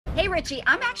Hey, Richie,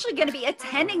 I'm actually going to be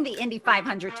attending the Indy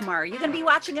 500 tomorrow. You going to be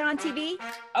watching it on TV?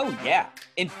 Oh, yeah.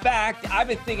 In fact, I've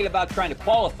been thinking about trying to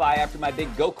qualify after my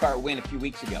big go-kart win a few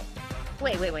weeks ago.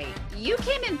 Wait. You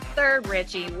came in third,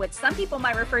 Richie, what some people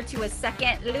might refer to as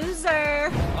second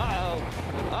loser. Uh-oh.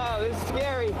 Oh, this is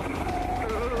scary.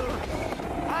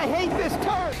 I hate this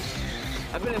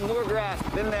turf. I've been in more grass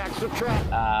than the actual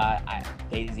track.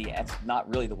 Daisy, that's not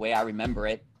really the way I remember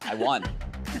it. I won.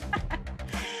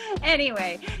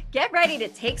 Anyway, get ready to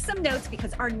take some notes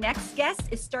because our next guest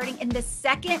is starting in the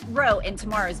second row in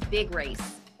tomorrow's big race.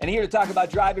 And here to talk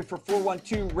about driving for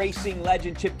 412 racing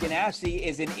legend Chip Gnassi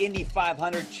is an Indy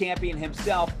 500 champion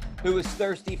himself who is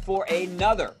thirsty for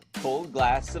another cold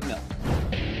glass of milk.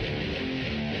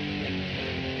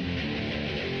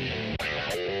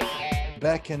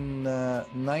 Back in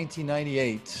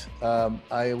 1998,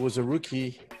 I was a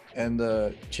rookie in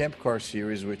the Champ Car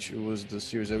Series, which was the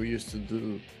series that we used to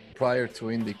do prior to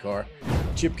IndyCar.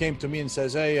 Chip came to me and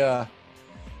says, hey,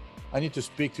 I need to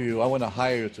speak to you. I want to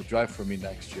hire you to drive for me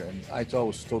next year. And I thought it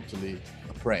was totally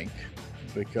a prank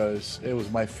because it was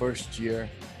my first year.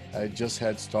 I just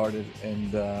had started.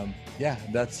 And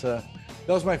that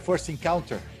was my first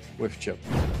encounter with Chip.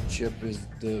 Chip is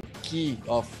the key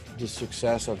of the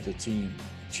success of the team.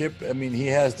 Chip, I mean, he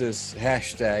has this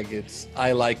hashtag, it's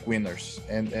I like winners.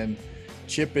 And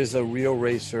Chip is a real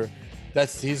racer.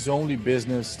 That's his only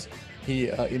business. He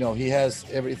has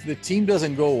if the team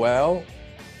doesn't go well,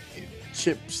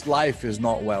 Chip's life is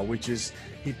not well, which is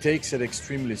he takes it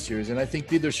extremely serious. And I think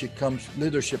leadership comes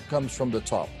from the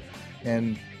top.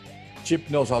 And Chip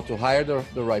knows how to hire the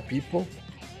right people,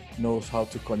 knows how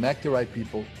to connect the right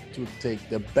people to take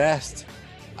the best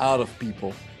out of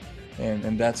people.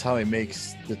 And that's how he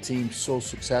makes the team so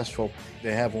successful.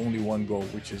 They have only one goal,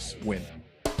 which is win.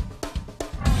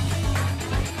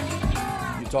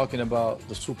 You're talking about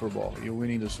the Super Bowl. You're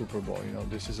winning the Super Bowl. You know,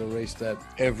 this is a race that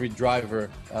every driver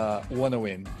want to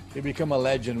win. You become a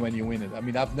legend when you win it. I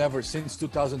mean, I've never, since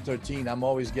 2013, I'm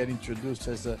always getting introduced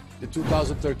as the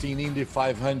 2013 Indy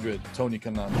 500 Tony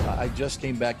Kanaan. I just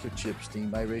came back to Chip's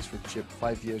team. I raced with Chip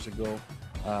 5 years ago.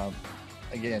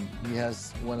 Again, he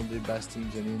has one of the best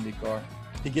teams in IndyCar.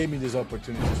 He gave me this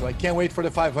opportunity, so I can't wait for the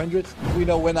 500. You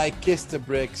know, when I kissed the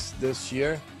bricks this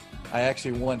year, I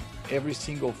actually want every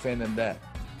single fan in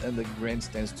the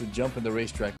grandstands to jump in the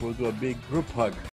racetrack. We'll do a big group hug.